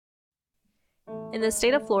In the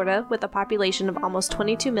state of Florida, with a population of almost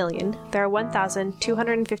 22 million, there are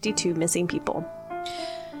 1,252 missing people.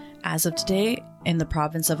 As of today, in the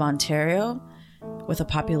province of Ontario, with a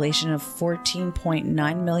population of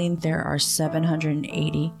 14.9 million, there are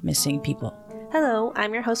 780 missing people. Hello,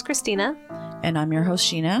 I'm your host, Christina. And I'm your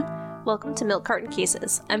host, Sheena. Welcome to Milk Carton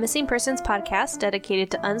Cases, a missing persons podcast dedicated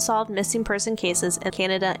to unsolved missing person cases in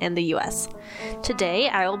Canada and the U.S. Today,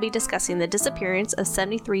 I will be discussing the disappearance of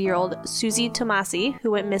 73-year-old Susy Tomassi, who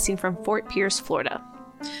went missing from Fort Pierce, Florida.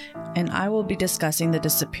 And I will be discussing the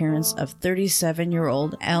disappearance of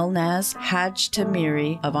 37-year-old Elnaz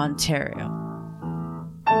Hajtamiri of Ontario.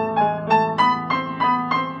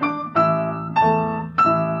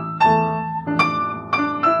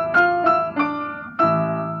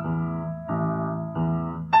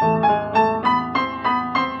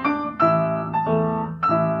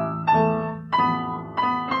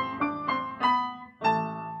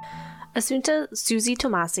 Assunta Susy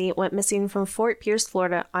Tomassi went missing from Fort Pierce,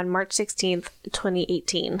 Florida on March 16th,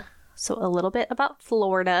 2018. So a little bit about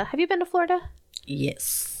Florida. Have you been to Florida?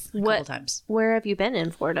 Yes, a couple times. Where have you been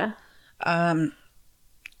in Florida?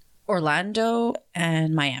 Orlando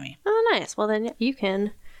and Miami. Oh, nice. Well, then you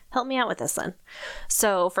can help me out with this then.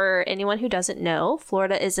 So for anyone who doesn't know,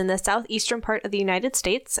 Florida is in the southeastern part of the United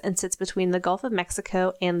States and sits between the Gulf of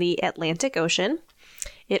Mexico and the Atlantic Ocean.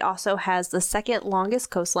 It also has the second longest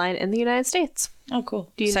coastline in the United States. Oh,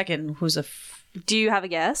 cool. Do you have a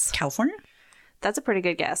guess? California? That's a pretty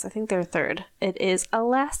good guess. I think they're third. It is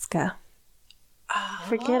Alaska. Oh.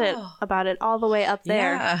 Forget it about it all the way up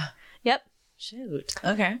there. Yeah. Yep. Shoot.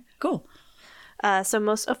 Okay, cool. So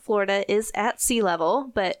most of Florida is at sea level,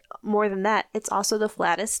 but more than that, it's also the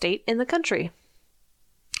flattest state in the country.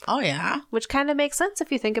 Oh, yeah? Which kind of makes sense if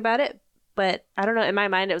you think about it. But I don't know, in my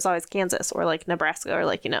mind, it was always Kansas or like Nebraska or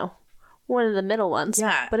like, one of the middle ones.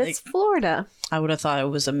 Yeah. But it's Florida. I would have thought it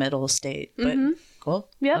was a middle state, but cool.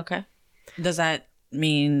 Yeah. Okay. Does that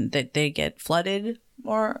mean that they get flooded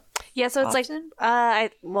more? Yeah, so it's often?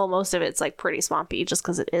 most of it's like pretty swampy just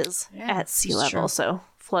because it is at sea level. True. So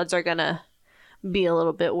floods are going to be a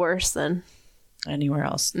little bit worse than anywhere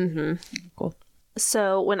else. Mm-hmm. Cool.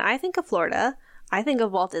 So when I think of Florida, I think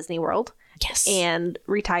of Walt Disney World. Yes. And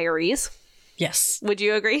retirees. Yes. Would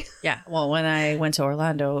you agree? Yeah. Well, when I went to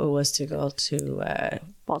Orlando, it was to go to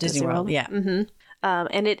Walt Disney World. Yeah. Mm-hmm.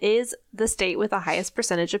 And it is the state with the highest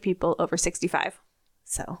percentage of people over 65.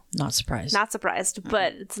 So not surprised. Not surprised,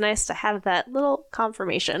 but it's nice to have that little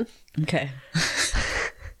confirmation. Okay.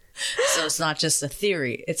 So it's not just a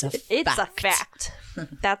theory. It's a fact. It's a fact.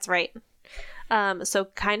 That's right. So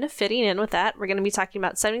kind of fitting in with that, we're going to be talking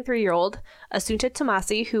about 73-year-old Assunta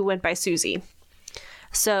Tomassi, who went by Susy.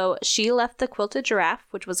 So she left the Quilted Giraffe,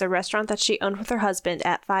 which was a restaurant that she owned with her husband,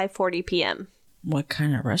 at 5:40 p.m. What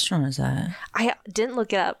kind of restaurant is that? I didn't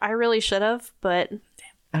look it up. I really should have, but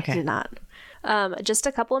I did not. Just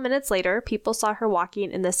a couple of minutes later, people saw her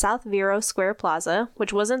walking in the South Vero Square Plaza,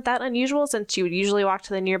 which wasn't that unusual since she would usually walk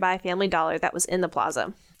to the nearby Family Dollar that was in the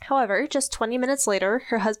plaza. However, just 20 minutes later,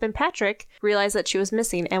 her husband Patrick realized that she was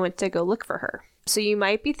missing and went to go look for her. So you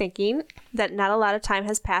might be thinking that not a lot of time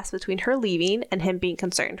has passed between her leaving and him being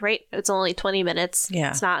concerned, right? It's only 20 minutes. Yeah.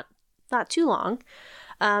 It's not too long.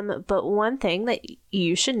 But one thing that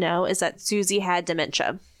you should know is that Susy had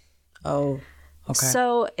dementia. Oh, okay.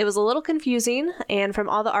 So it was a little confusing. And from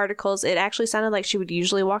all the articles, it actually sounded like she would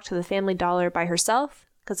usually walk to the Family Dollar by herself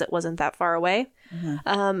because it wasn't that far away.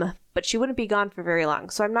 Mm-hmm. But she wouldn't be gone for very long.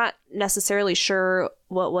 So I'm not necessarily sure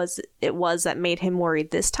what it was that made him worried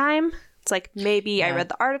this time. It's like maybe I read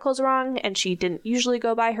the articles wrong and she didn't usually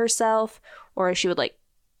go by herself, or she would like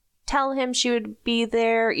tell him she would be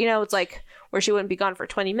there. It's like, or she wouldn't be gone for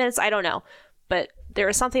 20 minutes. I don't know. But there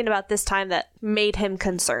was something about this time that made him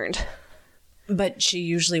concerned. But she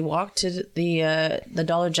usually walked to the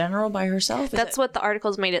Dollar General by herself? That's what the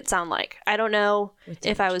articles made it sound like. I don't know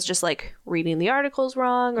if I was just like reading the articles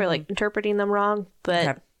wrong or like interpreting them wrong,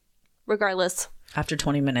 but regardless. After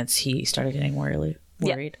 20 minutes, he started getting worried.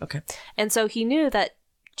 Yeah. Okay. And so he knew that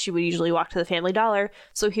she would usually walk to the Family Dollar,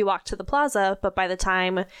 so he walked to the plaza, but by the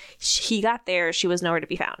time he got there, she was nowhere to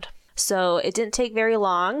be found. So it didn't take very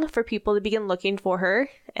long for people to begin looking for her,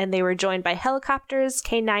 and they were joined by helicopters,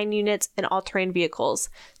 K-9 units, and all-terrain vehicles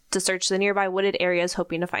to search the nearby wooded areas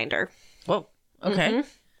hoping to find her. Whoa. Okay. Mm-hmm.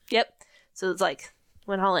 Yep. So it's like,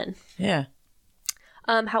 went all in. Yeah.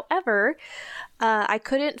 However, I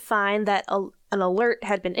couldn't find that an alert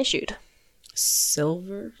had been issued.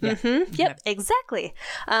 Silver? Yeah. Mm-hmm. Yep, exactly.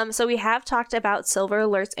 So we have talked about silver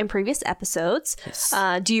alerts in previous episodes. Yes.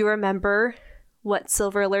 Do you remember what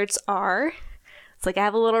silver alerts are? It's like I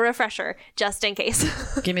have a little refresher just in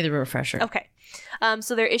case. Give me the refresher. Okay.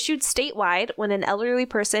 So they're issued statewide when an elderly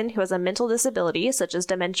person who has a mental disability, such as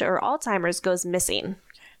dementia or Alzheimer's, goes missing.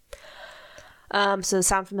 So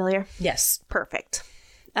sound familiar? Yes. Perfect.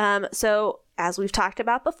 So as we've talked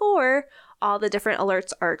about before, all the different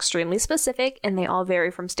alerts are extremely specific and they all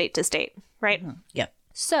vary from state to state, right? Mm-hmm. Yep.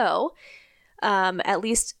 So, at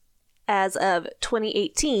least as of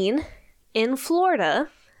 2018, in Florida,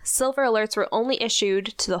 silver alerts were only issued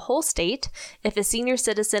to the whole state if a senior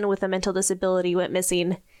citizen with a mental disability went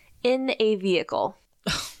missing in a vehicle.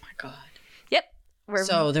 Oh my God. Yep.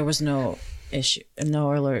 So there was no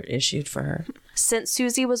alert issued for her. Since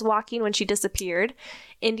Susy was walking when she disappeared,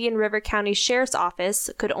 Indian River County Sheriff's Office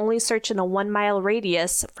could only search in a 1-mile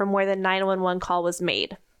radius from where the 911 call was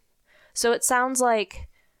made. So it sounds like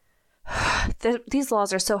these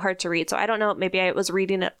laws are so hard to read. So I don't know, maybe I was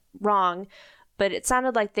reading it wrong, but it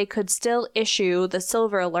sounded like they could still issue the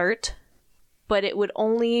silver alert, but it would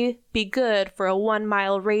only be good for a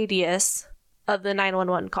 1-mile radius of the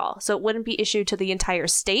 911 call. So it wouldn't be issued to the entire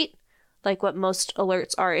state, like what most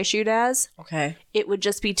alerts are issued as. Okay. It would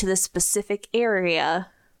just be to the specific area.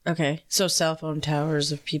 Okay. So cell phone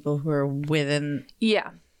towers of people who are within.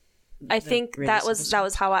 Yeah. I think that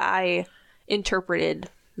was how I interpreted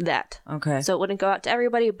that. Okay. So it wouldn't go out to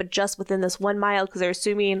everybody, but just within this 1 mile, because they're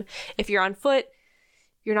assuming if you're on foot,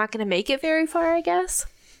 you're not going to make it very far, I guess.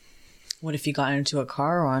 What if you got into a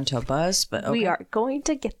car or onto a bus? But okay. We are going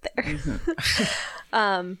to get there.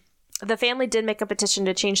 Mm-hmm. The family did make a petition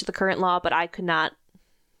to change the current law, but I could not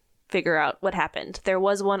figure out what happened. There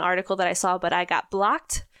was one article that I saw, but I got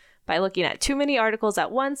blocked by looking at too many articles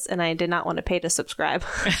at once, and I did not want to pay to subscribe.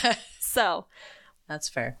 So that's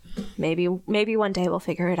fair. Maybe one day we'll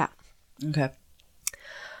figure it out. Okay.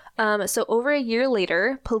 So over a year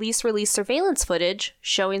later, police released surveillance footage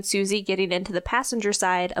showing Susy getting into the passenger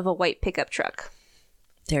side of a white pickup truck.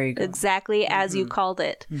 There you go. Exactly as you called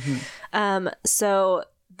it. Mm-hmm. So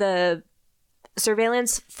the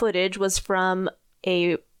surveillance footage was from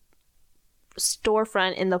a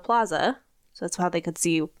storefront in the plaza. So that's how they could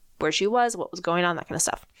see where she was, what was going on, that kind of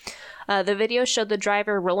stuff. The video showed the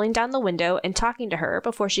driver rolling down the window and talking to her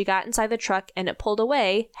before she got inside the truck and it pulled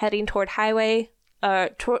away, heading towards the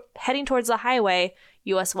highway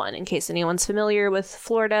US 1. In case anyone's familiar with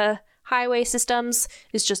Florida highway systems,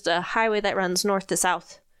 it's just a highway that runs north to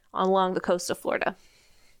south along the coast of Florida.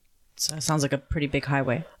 So it sounds like a pretty big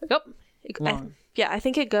highway. Yep. Long. I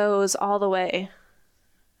think it goes all the way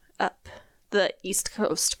up the East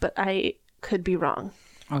Coast, but I could be wrong.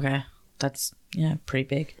 Okay. That's, pretty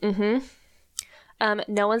big. Mm-hmm.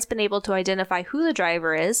 No one's been able to identify who the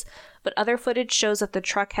driver is, but other footage shows that the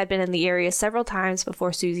truck had been in the area several times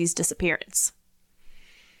before Susy's disappearance.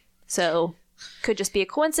 So, could just be a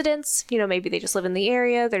coincidence. Maybe they just live in the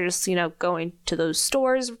area. They're just, going to those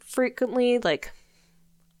stores frequently. Like,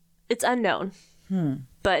 it's unknown.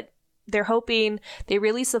 But they're hoping they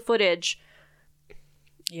release the footage.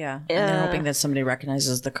 Yeah, and they're hoping that somebody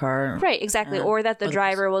recognizes the car. Right, exactly. Or that the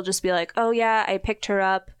driver will just be like, oh yeah, I picked her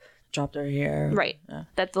up. Dropped her here. Right. Yeah.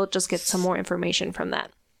 That they'll just get some more information from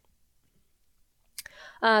that.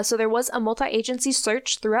 So there was a multi-agency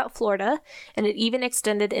search throughout Florida, and it even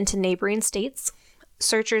extended into neighboring states.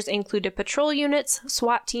 Searchers included patrol units,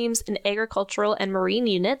 SWAT teams, and agricultural and marine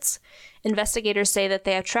units. Investigators say that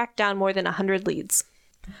they have tracked down more than 100 leads.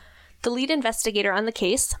 The lead investigator on the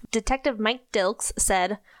case, Detective Mike Dilks,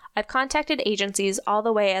 said, I've contacted agencies all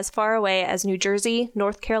the way as far away as New Jersey,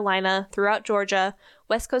 North Carolina, throughout Georgia,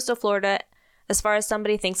 west coast of Florida, as far as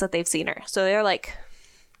somebody thinks that they've seen her. So they're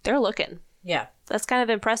looking. Yeah. That's kind of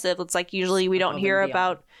impressive. It's like usually we don't hear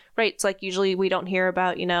about, right, it's like usually we don't hear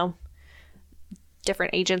about,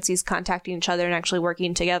 different agencies contacting each other and actually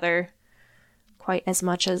working together quite as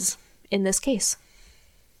much as in this case.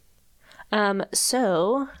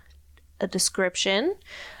 So, a description.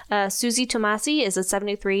 Susy Tomassi is a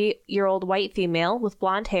 73-year-old white female with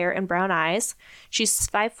blonde hair and brown eyes. She's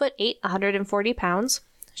 5'8", 140 pounds.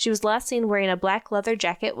 She was last seen wearing a black leather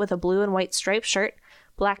jacket with a blue and white striped shirt,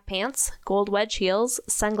 black pants, gold wedge heels,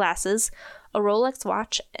 sunglasses, a Rolex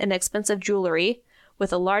watch, and expensive jewelry,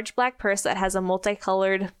 with a large black purse that has a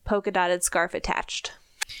multicolored polka-dotted scarf attached.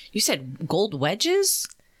 You said gold wedges?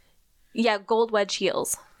 Yeah, gold wedge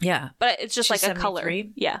heels. Yeah. But it's just she's like a 73? color.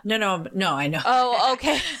 Yeah. No, I know. Oh,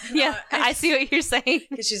 okay. Yeah, I see what you're saying.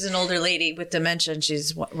 Because she's an older lady with dementia and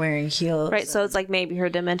she's wearing heels. Right, so it's like maybe her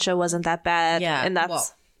dementia wasn't that bad. Yeah. And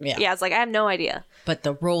that's... Yeah, it's like, I have no idea. But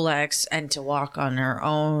the Rolex and to walk on her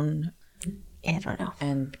own. I don't know.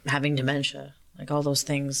 And having dementia. Like all those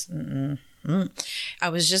things. I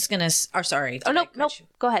was just going to... sorry. Oh, no.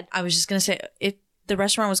 Go ahead. I was just going to say, the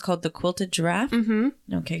restaurant was called the Quilted Giraffe? Mm-hmm.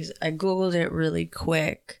 Okay, 'cause I Googled it really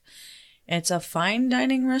quick. It's a fine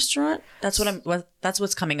dining restaurant. That's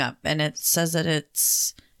what's coming up. And it says that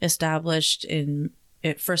it's established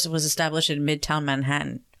it was established in Midtown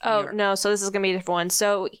Manhattan. Oh, no. So this is going to be a different one.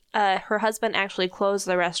 So her husband actually closed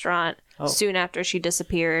the restaurant soon after she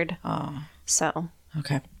disappeared. Oh. So.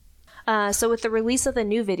 Okay. So with the release of the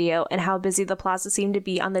new video and how busy the plaza seemed to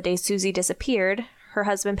be on the day Susy disappeared, her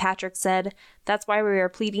husband Patrick said, "That's why we are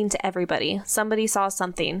pleading to everybody. Somebody saw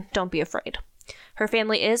something. Don't be afraid." Her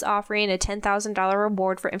family is offering a $10,000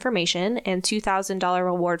 reward for information and $2,000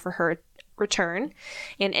 reward for her return.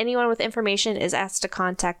 And anyone with information is asked to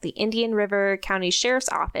contact the Indian River County Sheriff's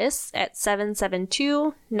Office at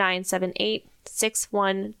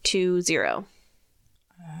 772-978-6120.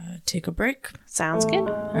 Take a break. Sounds good.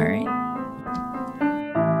 All right.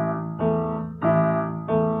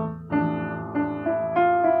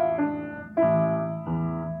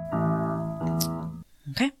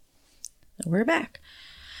 Okay. We're back.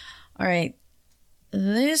 All right.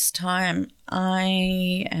 This time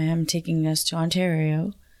I am taking us to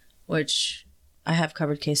Ontario, which I have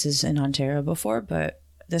covered cases in Ontario before, but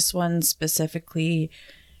this one specifically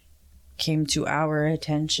came to our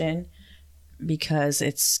attention because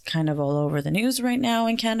it's kind of all over the news right now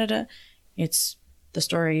in Canada. It's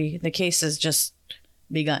the case has just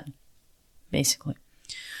begun, basically.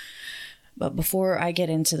 But before I get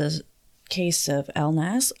into the case of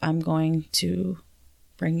Elnaz, I'm going to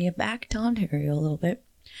bring you back to Ontario a little bit.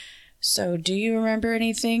 So, do you remember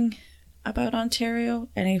anything about Ontario?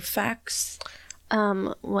 Any facts?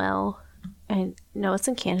 Well, I know it's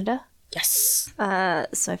in Canada. Yes.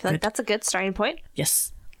 So I feel like that's a good starting point.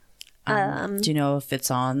 Yes. Do you know if it's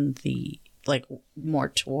on the, like, more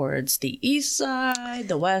towards the east side,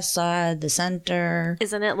 the west side, the center?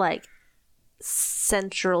 Isn't it like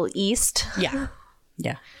central east? Yeah.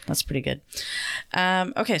 Yeah, that's pretty good.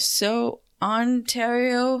 Okay, so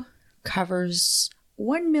Ontario covers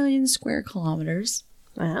 1 million square kilometers.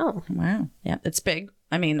 Wow. Wow. Yeah, it's big.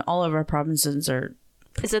 I mean, all of our provinces are...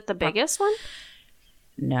 Is it the biggest one?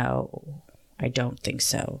 No, I don't think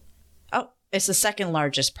so. Oh, it's the second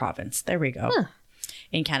largest province. There we go. Huh.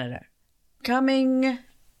 In Canada. Coming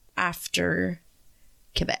after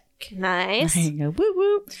Quebec. Nice. Woo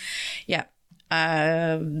woo. Yeah.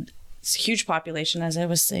 It's a huge population, as I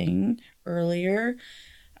was saying earlier.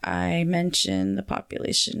 I mentioned the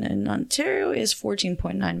population in Ontario is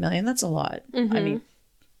 14.9 million. That's a lot. Mm-hmm. I mean,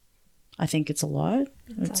 I think it's a lot.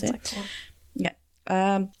 I would say. Like yeah.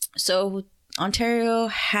 So Ontario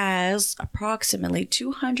has approximately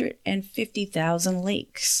 250,000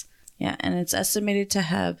 lakes. Yeah, and it's estimated to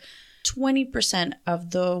have 20% of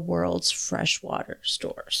the world's freshwater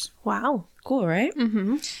stores. Wow. Cool, right?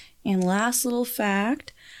 Mm-hmm. And last little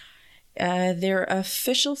fact, their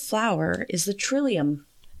official flower is the trillium.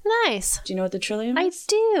 Nice. Do you know what the trillium is? I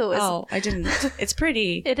do. Oh, I didn't. It's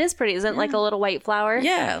pretty. It is pretty. Isn't it like a little white flower?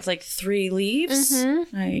 Yeah, it's like 3 leaves.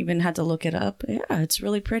 Mm-hmm. I even had to look it up. Yeah, it's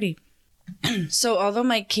really pretty. So, although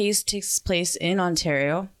my case takes place in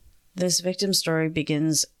Ontario, this victim's story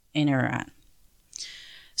begins in Iran.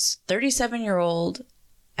 37-year-old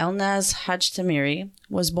Elnaz Hajtamiri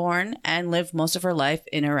was born and lived most of her life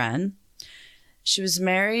in Iran. She was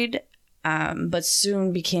married, but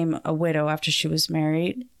soon became a widow after she was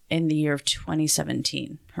married in the year of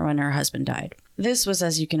 2017, when her husband died. This was,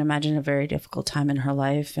 as you can imagine, a very difficult time in her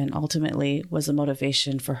life and ultimately was the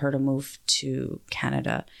motivation for her to move to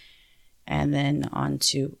Canada and then on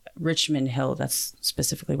to Richmond Hill. That's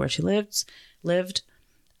specifically where she lived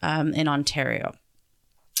in Ontario.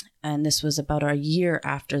 And this was about a year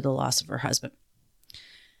after the loss of her husband.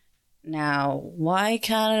 Now, why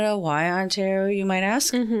Canada? Why Ontario, you might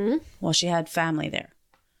ask? Mm-hmm. Well, she had family there.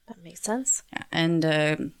 That makes sense. Yeah.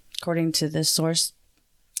 And according to this source,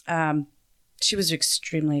 she was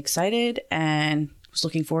extremely excited and was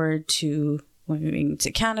looking forward to moving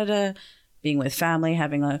to Canada, being with family,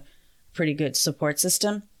 having a pretty good support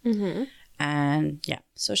system. Mm-hmm. And yeah,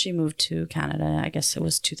 so she moved to Canada. I guess it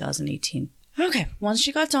was 2018. Okay. Once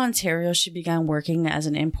she got to Ontario, she began working as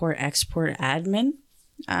an import-export admin.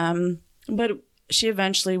 But she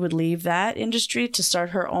eventually would leave that industry to start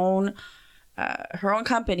her own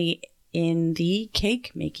company in the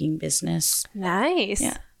cake making business. Nice.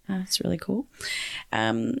 Yeah, that's really cool.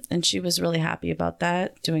 And she was really happy about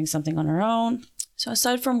that, doing something on her own. So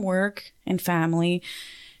aside from work and family,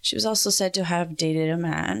 she was also said to have dated a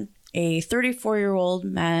man, a 34-year-old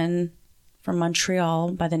man from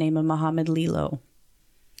Montreal by the name of Mohammed Lilo.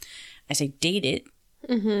 I say dated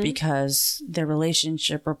because their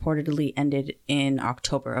relationship reportedly ended in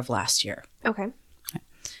October of last year. Okay.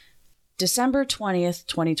 December 20th,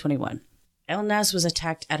 2021. Elnaz was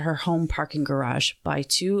attacked at her home parking garage by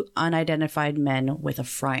 2 unidentified men with a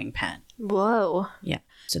frying pan. Whoa. Yeah.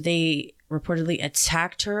 So they reportedly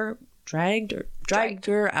attacked her, dragged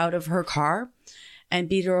her out of her car, and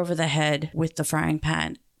beat her over the head with the frying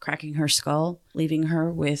pan, cracking her skull, leaving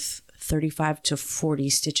her with 35 to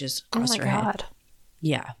 40 stitches across her head. God.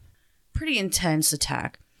 Yeah. Pretty intense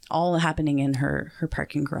attack, all happening in her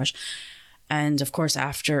parking garage. And of course,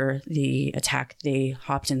 after the attack, they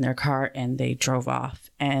hopped in their car and they drove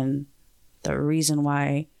off. And the reason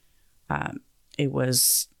why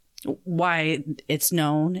why it's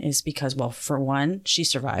known is because, well, for one, she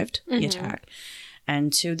survived the attack.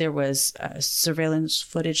 And 2, there was surveillance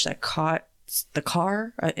footage that caught the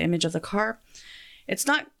car, image of the car. It's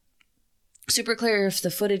not super clear if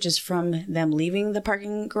the footage is from them leaving the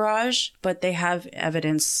parking garage, but they have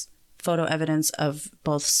photo evidence of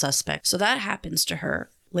both suspects. So that happens to her.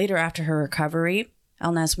 Later, after her recovery,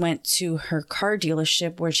 Elnaz went to her car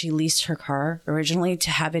dealership where she leased her car originally to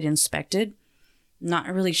have it inspected.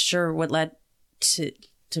 Not really sure what led to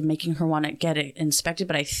making her want to get it inspected,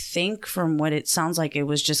 but I think from what it sounds like, it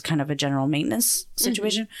was just kind of a general maintenance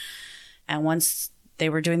situation. And once they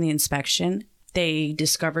were doing the inspection, they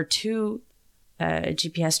discovered 2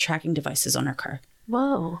 GPS tracking devices on her car.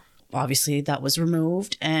 Whoa. Obviously, that was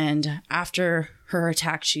removed. And after her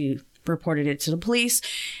attack, she reported it to the police.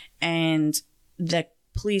 And the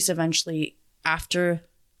police eventually, after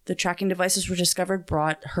the tracking devices were discovered,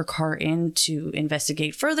 brought her car in to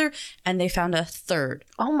investigate further. And they found a 3rd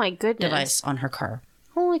device on her car.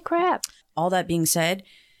 Holy crap. All that being said,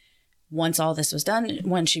 once all this was done,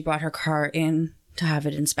 when she brought her car in to have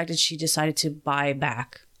it inspected, she decided to buy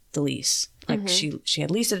back the lease. Like she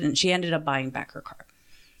had leased it and she ended up buying back her car.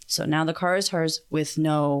 So now the car is hers with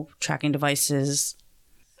no tracking devices.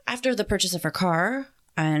 After the purchase of her car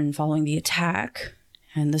and following the attack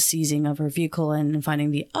and the seizing of her vehicle and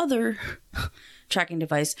finding the other tracking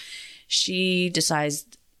device, she decides,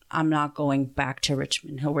 I'm not going back to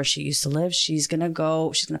Richmond Hill where she used to live. She's going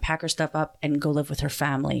to pack her stuff up and go live with her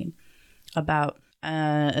family.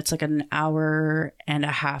 It's like an hour and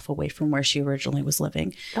a half away from where she originally was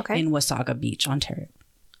living in Wasaga Beach, Ontario.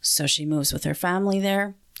 So she moves with her family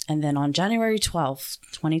there. And then on January 12th,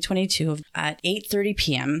 2022, at 8:30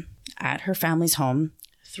 p.m. at her family's home,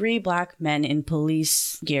 3 black men in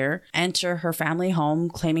police gear enter her family home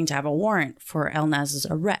claiming to have a warrant for Elnaz's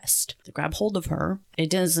arrest. They grab hold of her. It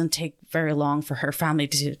doesn't take very long for her family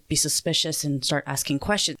to be suspicious and start asking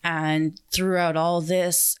questions. And throughout all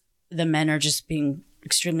this, the men are just being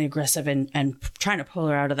extremely aggressive and trying to pull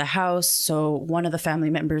her out of the house. So one of the family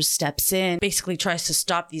members steps in, basically tries to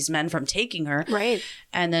stop these men from taking her. Right.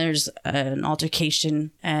 And there's an altercation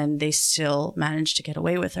and they still manage to get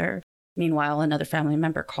away with her. Meanwhile, another family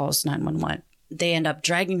member calls 911. They end up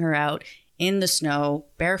dragging her out in the snow,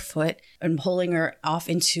 barefoot, and pulling her off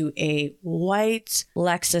into a white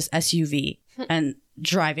Lexus SUV and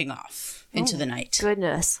driving off into the night.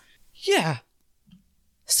 Goodness. Yeah.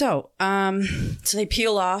 So they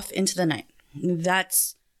peel off into the night.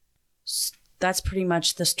 That's pretty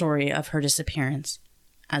much the story of her disappearance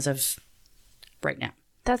as of right now.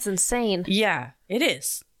 That's insane. Yeah, it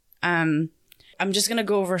is. I'm just going to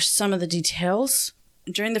go over some of the details.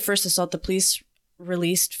 During the first assault, the police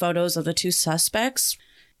released photos of the 2 suspects.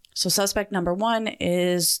 So suspect number 1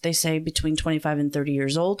 is, they say, between 25 and 30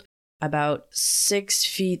 years old, about 6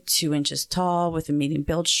 feet 2 inches tall, with a medium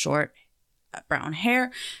build, short brown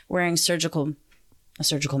hair, wearing a surgical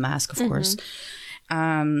mask, of course,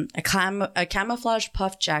 a camouflage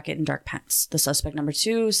puff jacket and dark pants. The suspect number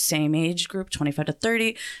 2, same age group, 25 to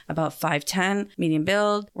 30, about 5'10", medium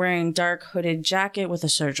build, wearing dark hooded jacket with a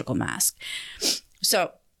surgical mask.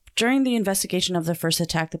 So during the investigation of the first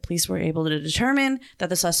attack, the police were able to determine that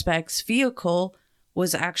the suspect's vehicle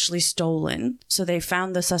was actually stolen. So they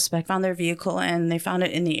found their vehicle, and they found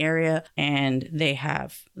it in the area, and they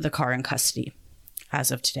have the car in custody as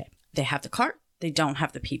of today. They have the car. They don't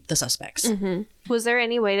have the suspects. Mm-hmm. Was there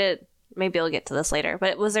any way to, maybe I'll get to this later,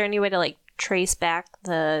 but was there any way to like trace back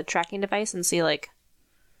the tracking device and see like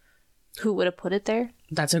who would have put it there?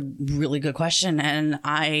 That's a really good question, and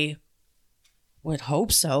I would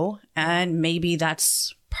hope so. And maybe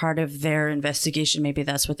that's part of their investigation. Maybe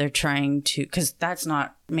that's what they're trying to, because that's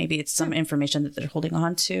not, maybe it's some information that they're holding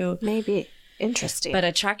on to. Maybe. Interesting. But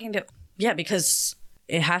a tracking because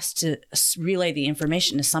it has to relay the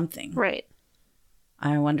information to something. Right.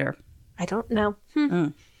 I wonder. I don't know.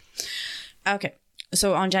 Okay.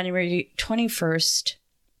 So on January 21st,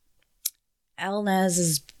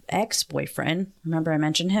 Elnaz's ex-boyfriend, remember I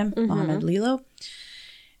mentioned him, Mohammed Lilo,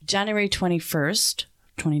 January 21st,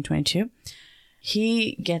 2022.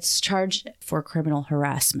 He gets charged for criminal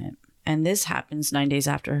harassment. And this happens 9 days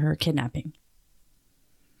after her kidnapping.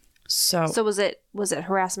 So was it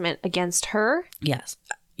harassment against her? Yes.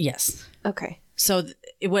 Yes. Okay. So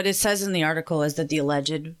what it says in the article is that the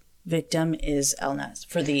alleged victim is Elnaz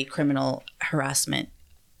for the criminal harassment.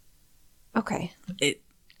 Okay.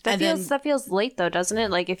 That feels late though, doesn't it?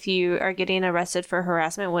 Like if you are getting arrested for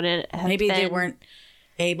harassment, wouldn't it have maybe they weren't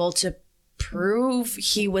able to prove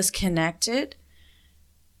he was connected.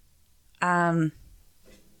 I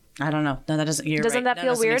don't know. No, that doesn't. Doesn't that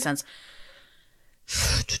feel weird? Make sense.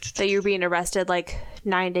 That you're being arrested like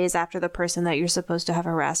 9 days after the person that you're supposed to have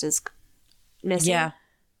harassed is missing. Yeah.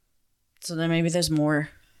 So then maybe there's more.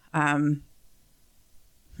 I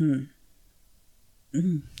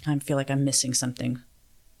feel like I'm missing something.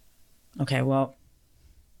 Okay, well,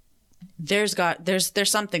 there's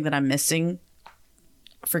something that I'm missing.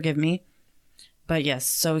 Forgive me. But yes,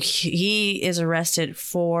 so he is arrested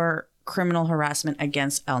for criminal harassment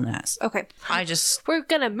against Elnaz. Okay. We're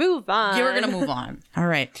going to move on. Yeah, we're going to move on. All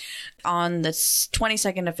right. On the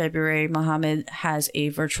 22nd of February, Mohammed has a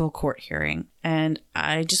virtual court hearing. And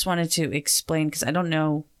I just wanted to explain, because I don't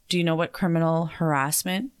know, do you know what criminal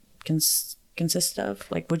harassment consists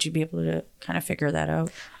of? Like, would you be able to kind of figure that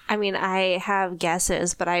out? I mean, I have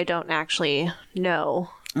guesses, but I don't actually know.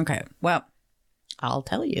 Okay. Well, I'll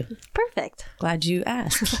tell you. Perfect. Glad you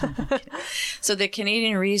asked. So the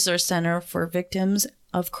Canadian Resource Center for Victims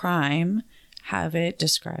of Crime have it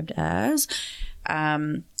described as,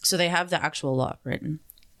 so they have the actual law written,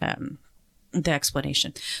 the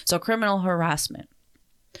explanation. So criminal harassment.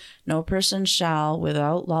 No person shall,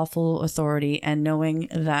 without lawful authority and knowing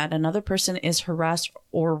that another person is harassed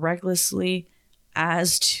or recklessly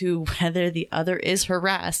as to whether the other is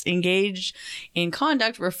harassed, engage in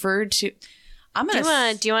conduct referred to... Do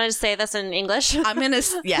you want to say this in English?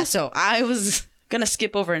 So I was going to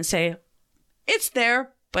skip over and say it's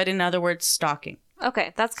there, but in other words, stalking.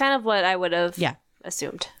 Okay. That's kind of what I would have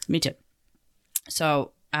assumed. Me too.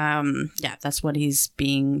 So, that's what he's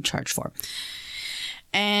being charged for.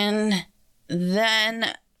 And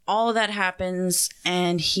then all of that happens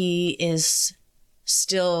and he is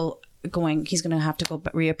still he's going to have to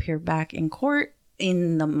reappear back in court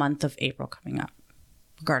in the month of April coming up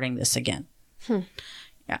regarding this again.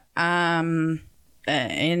 Yeah.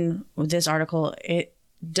 In this article, it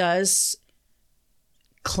does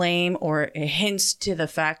claim or it hints to the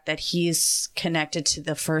fact that he's connected to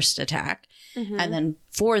the first attack. Mm-hmm. And then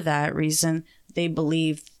for that reason, they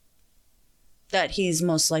believe that he's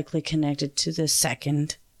most likely connected to the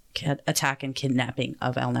second attack and kidnapping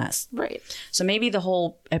of Elnaz. Right. So maybe the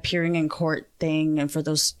whole appearing in court thing and for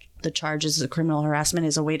the charges of criminal harassment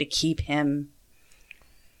is a way to keep him.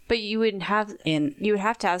 But you would have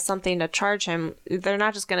to have something to charge him. They're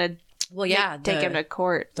not just going to take him to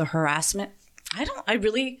court. The harassment.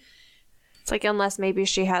 It's like unless maybe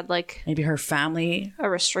she had maybe her family. A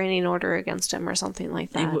restraining order against him or something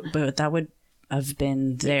like that. But that would have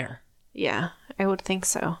been there. Yeah, I would think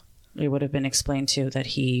so. It would have been explained too that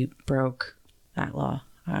he broke that law.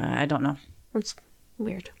 I don't know. It's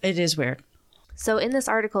weird. It is weird. So in this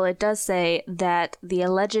article, it does say that the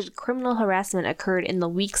alleged criminal harassment occurred in the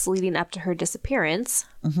weeks leading up to her disappearance,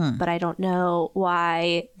 but I don't know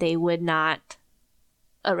why they would not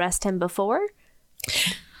arrest him before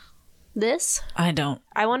this. I don't.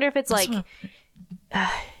 I wonder if it's I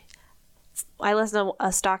listen to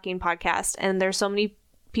a stalking podcast, and there's so many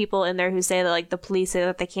people in there who say that the police say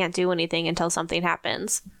that they can't do anything until something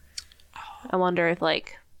happens. I wonder if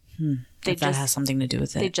if that has something to do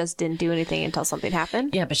with it. They just didn't do anything until something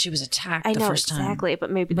happened. Yeah, but she was attacked the first time. Exactly,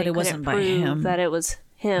 but maybe they it wasn't by him that it was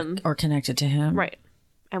him or connected to him. Right.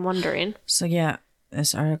 I'm wondering. So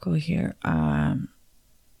this article here.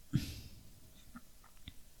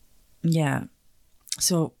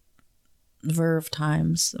 So Verve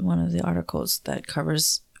Times, one of the articles that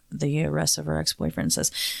covers the arrest of her ex-boyfriend,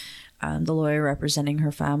 says the lawyer representing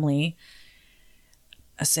her family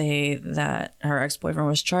say that her ex-boyfriend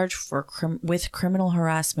was charged with criminal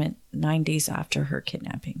harassment 9 days after her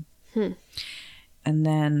kidnapping. And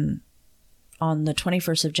then on the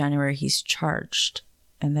 21st of January, he's charged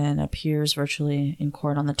and then appears virtually in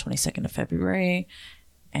court on the 22nd of February.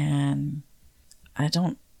 And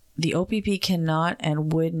the OPP cannot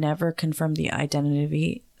and would never confirm the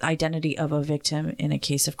identity of a victim in a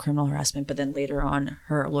case of criminal harassment. But then later on,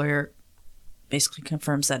 her lawyer basically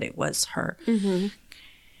confirms that it was her. Mm-hmm.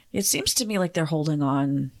 It seems to me like they're holding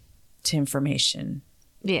on to information.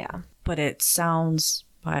 Yeah. But it sounds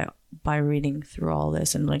by reading through all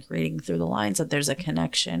this and reading through the lines that there's a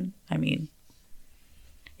connection. I mean,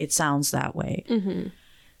 it sounds that way. Mm-hmm.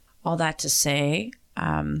 all that to say,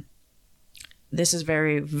 this is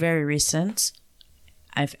very, very recent.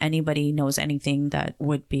 If anybody knows anything that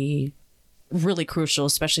would be really crucial,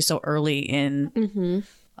 especially so early in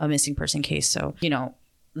a missing person case. So, you know,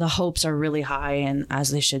 the hopes are really high, and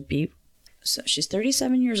as they should be. So she's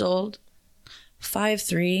 37 years old,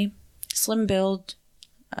 5'3", slim build,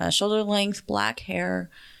 shoulder length, black hair.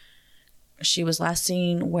 She was last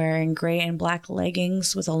seen wearing gray and black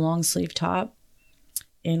leggings with a long sleeve top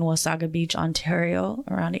in Wasaga Beach, Ontario,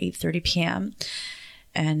 around 8:30 p.m.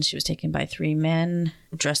 And she was taken by 3 men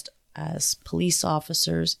dressed as police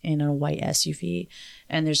officers in a white SUV.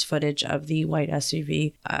 And there's footage of the white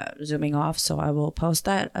SUV zooming off, so I will post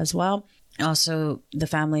that as well. Also, the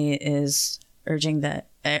family is urging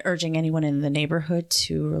anyone in the neighborhood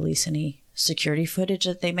to release any security footage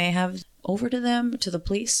that they may have over to them, to the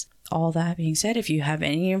police. All that being said, if you have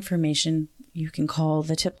any information, you can call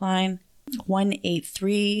the tip line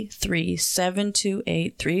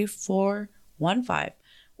 1-833-728-3415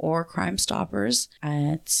 or Crime Stoppers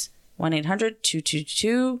at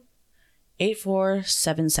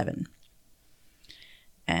 1-800-222-8477.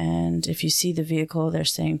 And if you see the vehicle, they're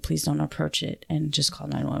saying please don't approach it and just call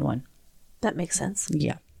 911. That makes sense.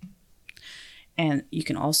 Yeah. And you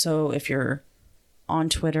can also, if you're on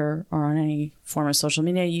Twitter or on any form of social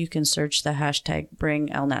media, you can search the hashtag Bring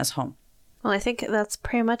Elnaz Home. Well, I think that's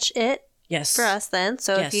pretty much it. Yes. For us then.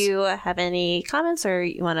 So if you have any comments or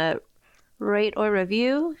you want to rate or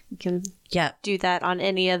review, you can do that on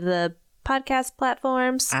any of the podcast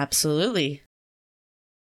platforms. Absolutely.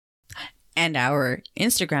 And our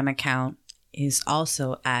Instagram account is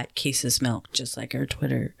also at Cases Milk, just like our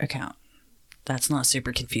Twitter account. That's not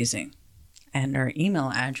super confusing. And our email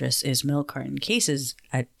address is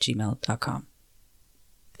milkcartoncases@gmail.com.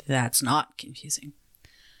 That's not confusing.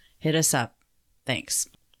 Hit us up. Thanks.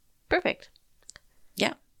 Perfect.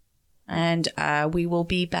 Yeah. And we will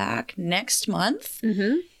be back next month.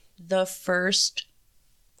 The first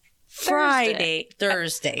Thursday.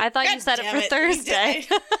 I thought you said it for Thursday.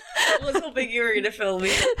 I was hoping you were going to film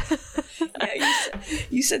me. Yeah,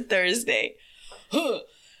 you said Thursday.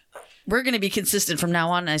 We're going to be consistent from now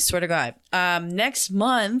on, I swear to God. Next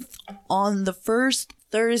month, on the first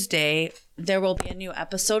Thursday, there will be a new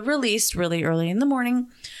episode released really early in the morning.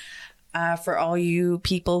 For all you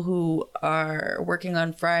people who are working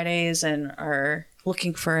on Fridays and are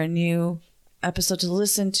looking for a new episode to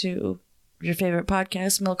listen to your favorite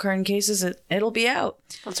podcast, Milk Carton Cases, it'll be out.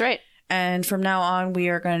 That's right. And from now on, we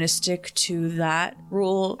are going to stick to that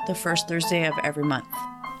rule the first Thursday of every month.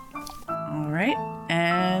 All right.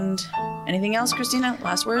 And anything else, Christina?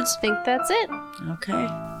 Last words? I think that's it. Okay.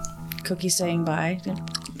 Cookie saying bye.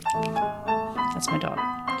 That's my dog.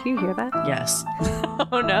 Do you hear that? Yes.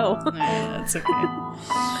 Oh, no. Yeah, that's okay.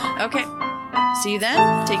 Okay. See you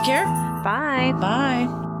then. Take care. Bye. Bye.